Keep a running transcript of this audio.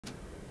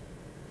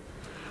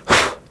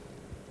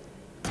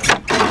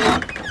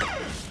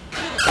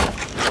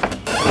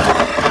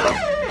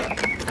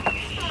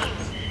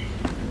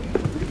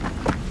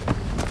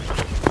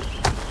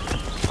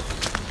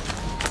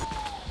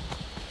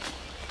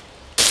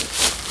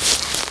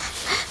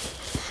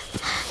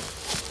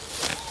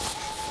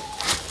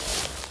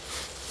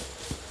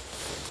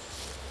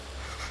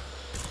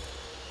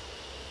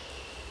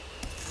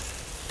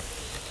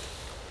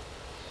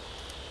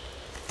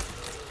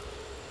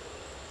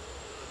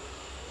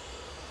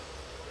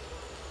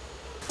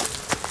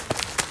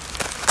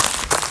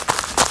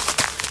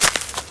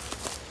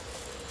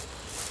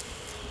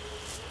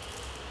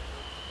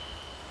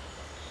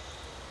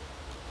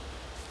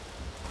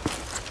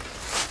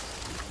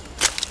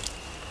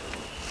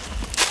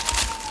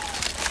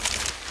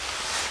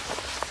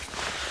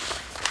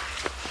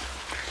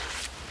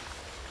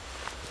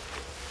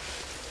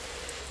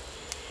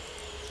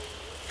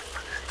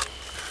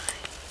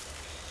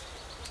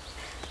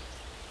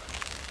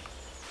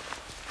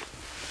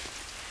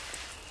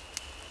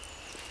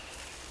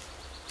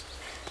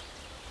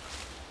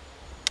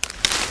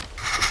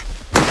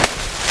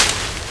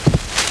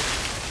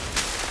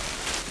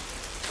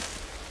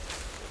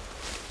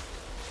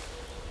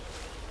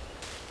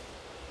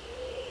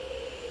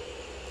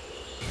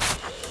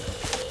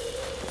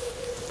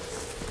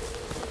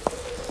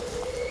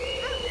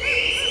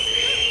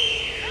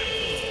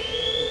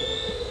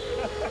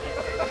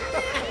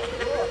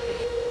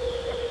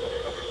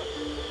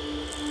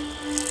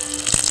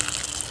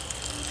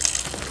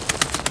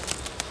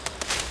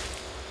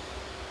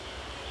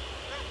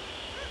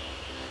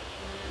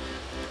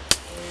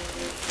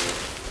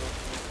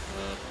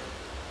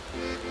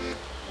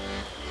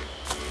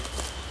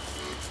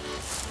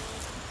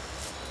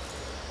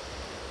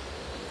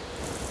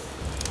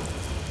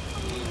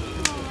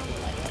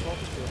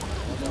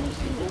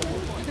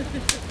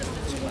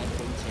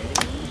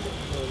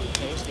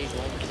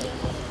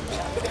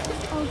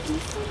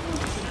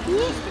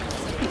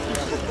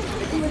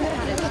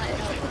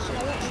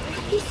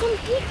some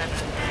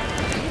people.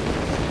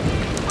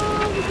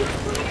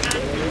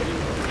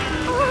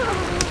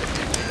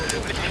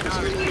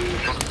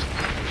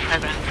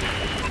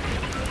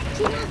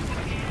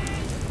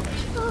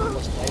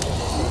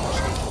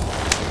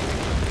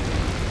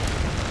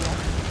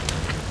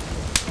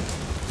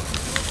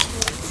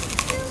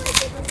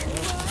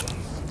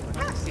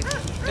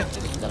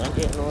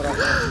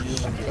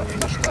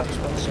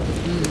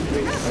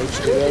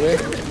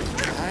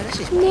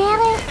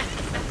 Nelly,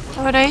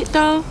 All right,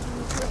 doll.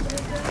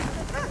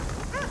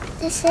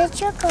 they said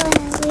you're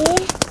going away.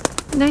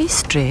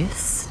 Nice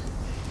dress.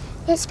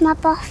 It's my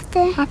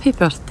birthday. Happy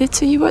birthday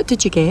to you. What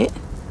did you get?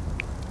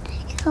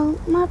 They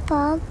killed my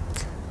bird.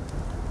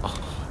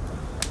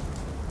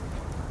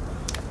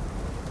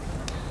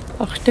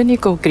 Oh, didn't you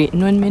go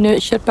greeting when we know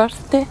it's your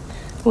birthday?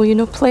 Will you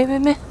not play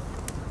with me?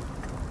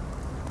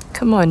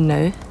 Come on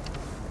now.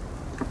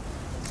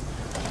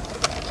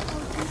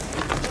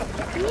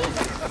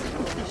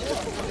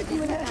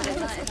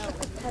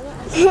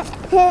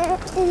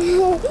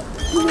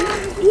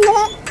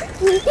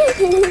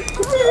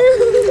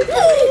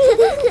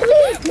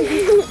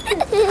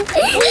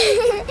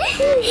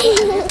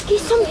 Get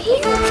some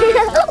here.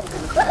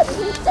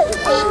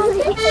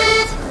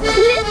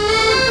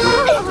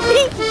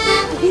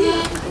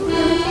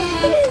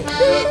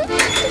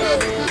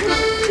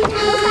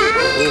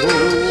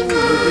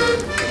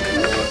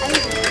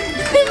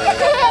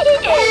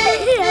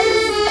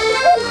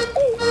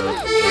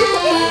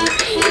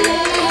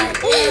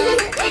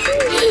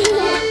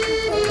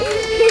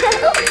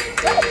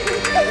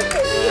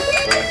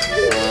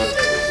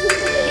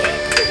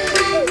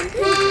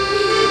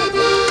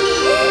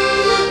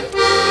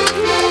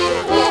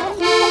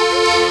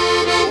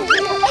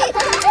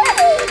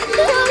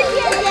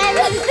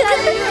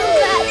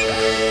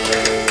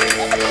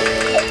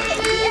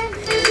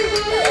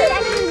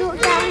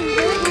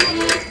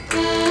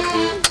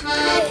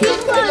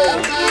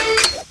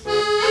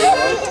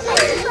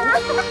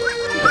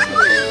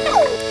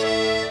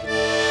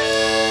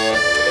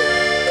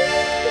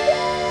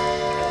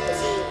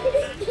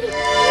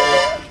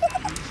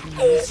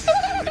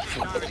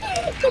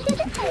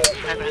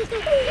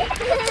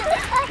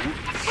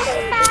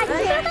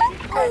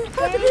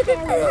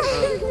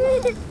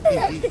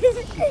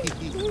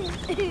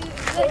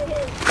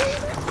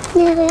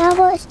 Nelly, I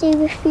want to stay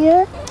with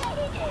you.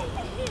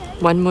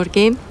 One more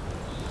game?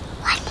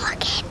 One more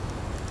game.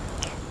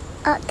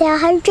 Up to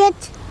 100.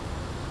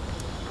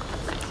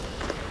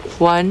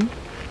 1,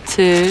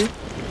 2,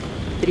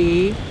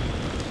 3,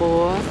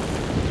 4,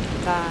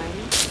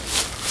 5.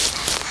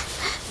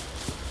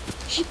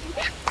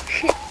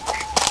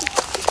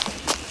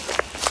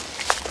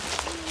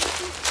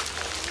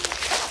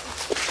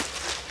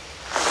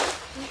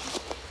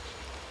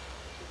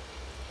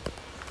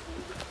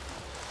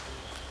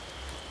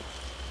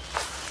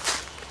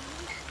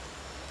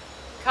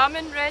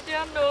 Coming, ready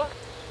or no?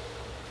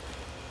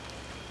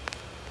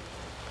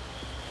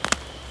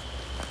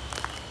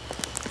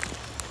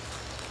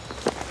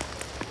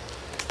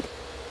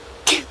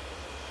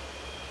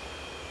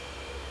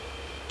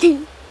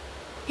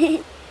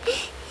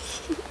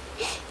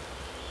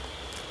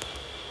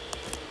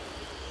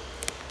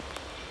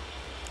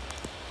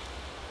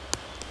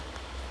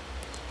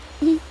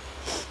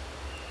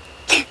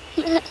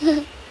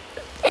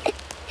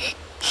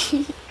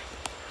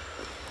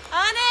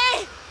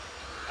 Annie!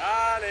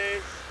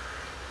 Annie!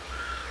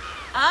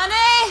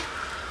 Annie!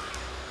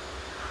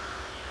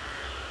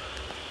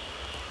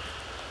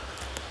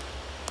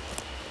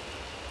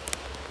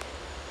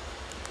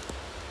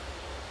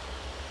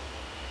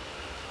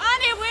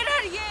 Annie, where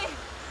are you?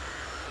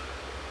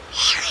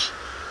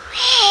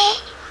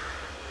 Wait.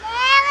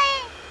 Nelly,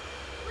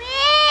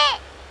 wait.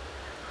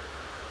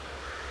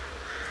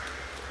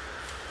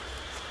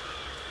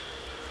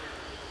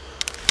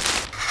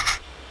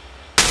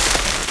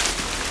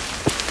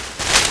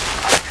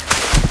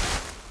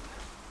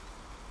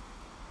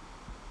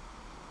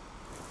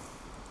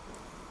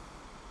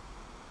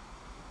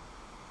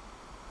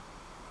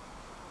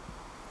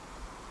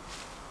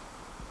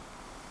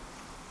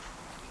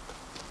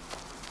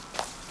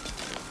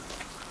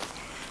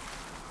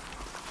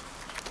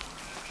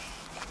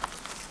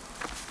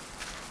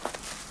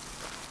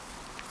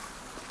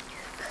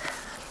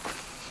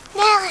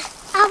 Nelly,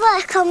 I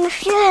want to come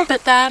with you.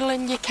 But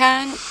darling, you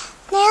can't.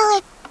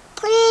 Nelly,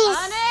 please.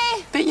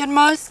 Annie! But your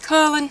ma's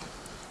calling.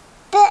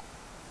 But,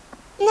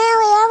 Nelly,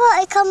 I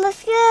want to come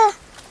with you.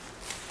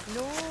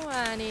 No,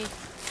 Annie.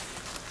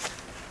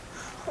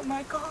 Oh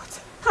my God.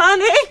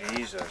 Annie!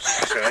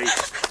 Jesus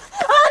Christ.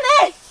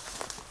 Annie!